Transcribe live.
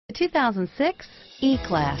2006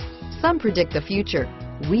 E-Class. Some predict the future.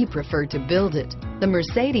 We prefer to build it. The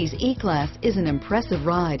Mercedes E-Class is an impressive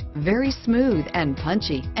ride, very smooth and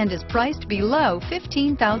punchy, and is priced below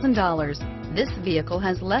 $15,000. This vehicle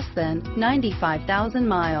has less than 95,000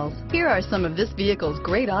 miles. Here are some of this vehicle's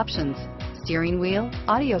great options: steering wheel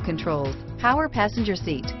audio controls, power passenger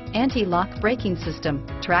seat, anti-lock braking system,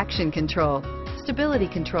 traction control, stability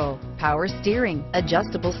control, power steering,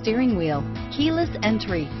 adjustable steering wheel, keyless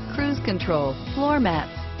entry, cruise control, floor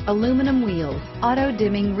mats, aluminum wheels,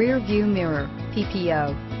 auto-dimming rear view mirror,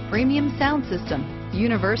 PPO, premium sound system,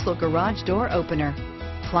 universal garage door opener,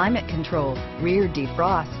 climate control, rear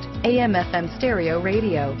defrost, AM/FM stereo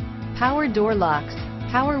radio, power door locks,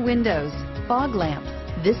 power windows, fog lamps.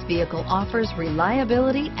 This vehicle offers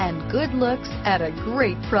reliability and good looks at a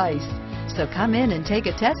great price. So come in and take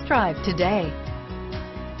a test drive today.